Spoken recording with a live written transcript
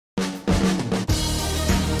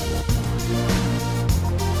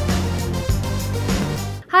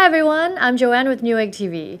Hi everyone, I'm Joanne with Newegg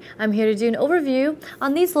TV. I'm here to do an overview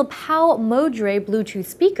on these Lepow Modre Bluetooth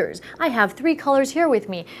speakers. I have three colors here with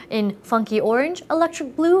me in funky orange,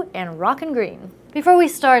 electric blue, and rockin' green. Before we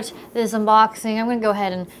start this unboxing, I'm gonna go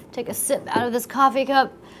ahead and take a sip out of this coffee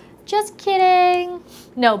cup. Just kidding!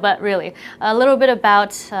 No, but really, a little bit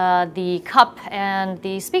about the cup and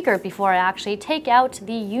the speaker before I actually take out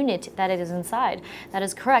the unit that it is inside. That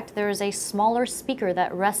is correct, there is a smaller speaker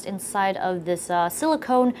that rests inside of this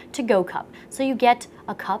silicone to-go cup. So you get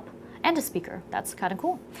a cup and a speaker. That's kind of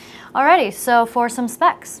cool. Alrighty, so for some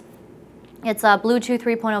specs. It's Bluetooth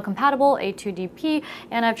 3.0 compatible, A2DP,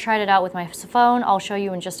 and I've tried it out with my phone. I'll show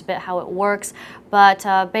you in just a bit how it works,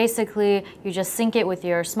 but basically you just sync it with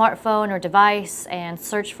your smartphone or device and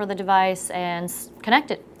search for the device and connect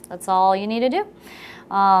it. That's all you need to do.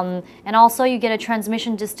 And also you get a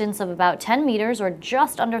transmission distance of about 10 meters or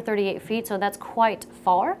just under 38 feet, so that's quite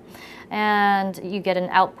far. And you get an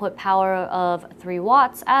output power of 3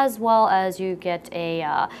 watts, as well as you get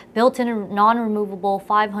a built-in non-removable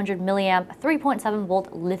 500 milliamp 3.7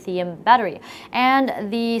 volt lithium battery.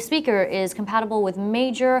 And the speaker is compatible with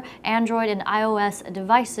major Android and iOS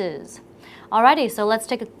devices. Alrighty, so let's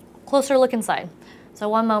take a closer look inside. So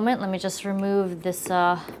one moment, let me just remove this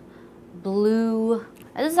blue.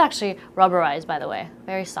 This is actually rubberized, by the way,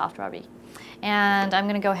 very soft rubby. And I'm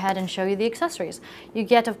going to go ahead and show you the accessories. You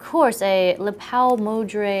get, of course, a Lepow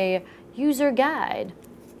Modre user guide.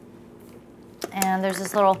 And there's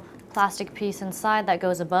this little plastic piece inside that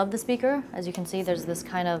goes above the speaker. As you can see, there's this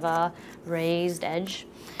kind of raised edge.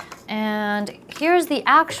 And here's the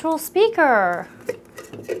actual speaker.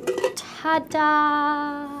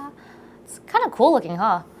 Ta-da! It's kind of cool looking,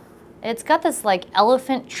 huh? It's got this like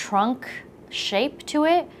elephant trunk shape to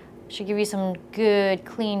it. Should give you some good,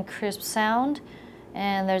 clean, crisp sound.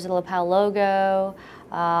 And there's a Lepow logo.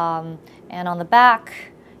 And on the back,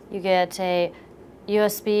 you get a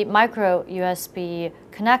USB, micro USB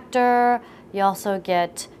connector. You also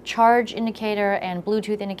get charge indicator and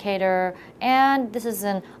Bluetooth indicator. And this is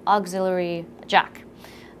an auxiliary jack.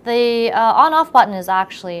 The on-off button is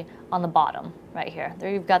actually on the bottom, right here. There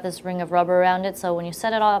you've got this ring of rubber around it, so when you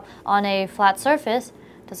set it up on a flat surface,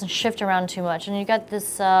 doesn't shift around too much, and you got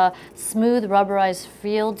this smooth rubberized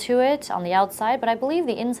feel to it on the outside, but I believe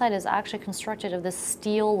the inside is actually constructed of this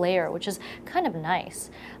steel layer, which is kind of nice.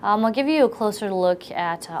 I'll give you a closer look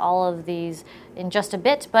at all of these in just a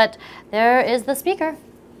bit, but there is the speaker.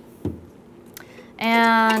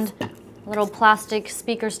 And a little plastic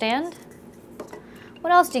speaker stand.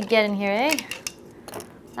 What else do you get in here,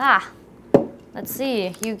 eh? Let's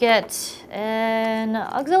see, you get an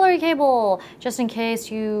auxiliary cable, just in case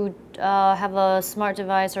you have a smart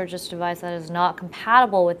device or just a device that is not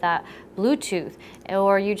compatible with that Bluetooth,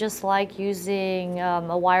 or you just like using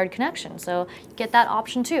a wired connection, so you get that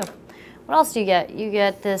option too. What else do you get? You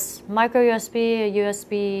get this micro USB, a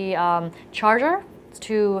USB charger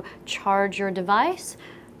to charge your device.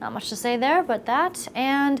 Not much to say there, but that.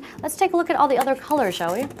 And let's take a look at all the other colors,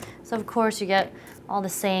 shall we? So of course you get all the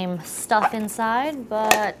same stuff inside,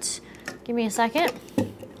 but give me a second.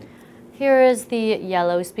 Here is the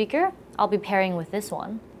yellow speaker. I'll be pairing with this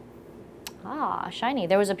one. Shiny.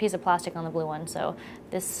 There was a piece of plastic on the blue one, so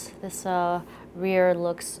this rear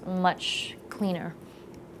looks much cleaner.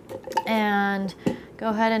 And go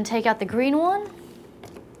ahead and take out the green one.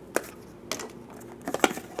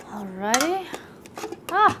 Alrighty.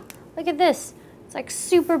 Look at this. It's like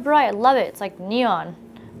super bright. I love it. It's like neon.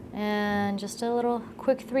 And just a little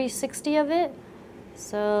quick 360 of it.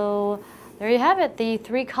 So there you have it, the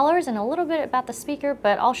three colors and a little bit about the speaker,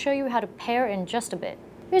 but I'll show you how to pair in just a bit.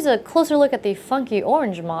 Here's a closer look at the funky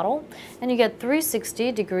orange model, and you get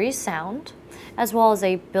 360-degree sound, as well as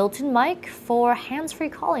a built-in mic for hands-free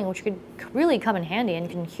calling, which could really come in handy, and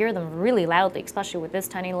you can hear them really loudly, especially with this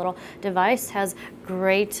tiny little device. Has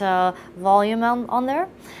great volume on there.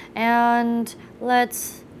 And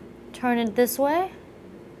let's turn it this way.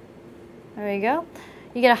 There you go.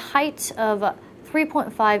 You get a height of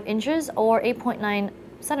 3.5 inches or 8.9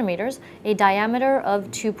 centimeters, a diameter of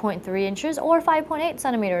 2.3 inches or 5.8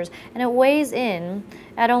 centimeters, and it weighs in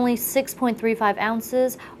at only 6.35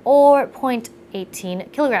 ounces or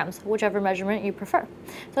 0.18 kilograms, whichever measurement you prefer.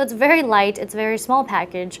 So it's very light, it's a very small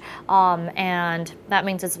package, and that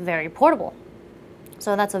means it's very portable.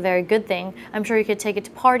 So that's a very good thing. I'm sure you could take it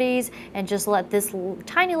to parties and just let this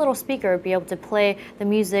tiny little speaker be able to play the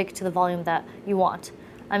music to the volume that you want.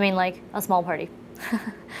 I mean, like a small party.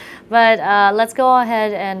 But let's go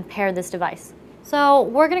ahead and pair this device. So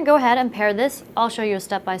we're gonna go ahead and pair this. I'll show you a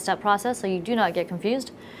step-by-step process so you do not get confused.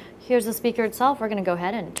 Here's the speaker itself. We're gonna go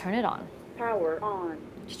ahead and turn it on. Power on.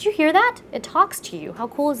 Did you hear that? It talks to you. How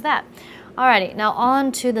cool is that? Alrighty, now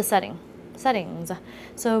on to the settings.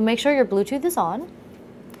 So make sure your Bluetooth is on.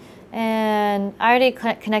 And I already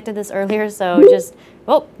connected this earlier, so just,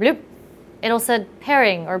 oh, bloop. It'll said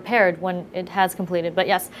pairing or paired when it has completed. But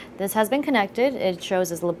yes, this has been connected. It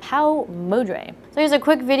shows as Lepow Modre. So here's a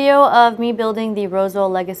quick video of me building the Roswell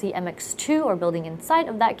Legacy MX2, or building inside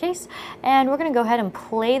of that case. And we're gonna go ahead and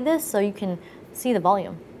play this so you can see the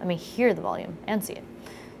volume. I mean, hear the volume and see it.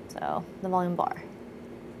 So the volume bar.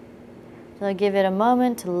 So I'll give it a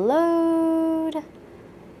moment to load.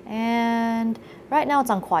 And right now it's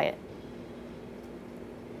on quiet.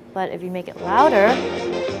 But if you make it louder,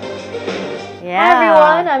 yeah. Hi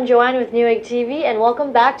everyone, I'm Joanne with Newegg TV, and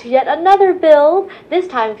welcome back to yet another build, this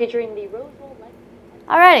time featuring the Roswell Legacy.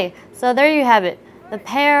 Alrighty, so there you have it, the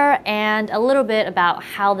pair and a little bit about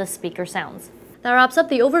how the speaker sounds. That wraps up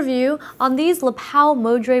the overview on these Lepow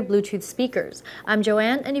Modre Bluetooth speakers. I'm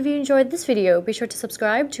Joanne, and if you enjoyed this video, be sure to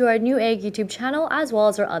subscribe to our Newegg YouTube channel as well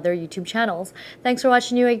as our other YouTube channels. Thanks for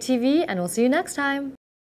watching Newegg TV, and we'll see you next time.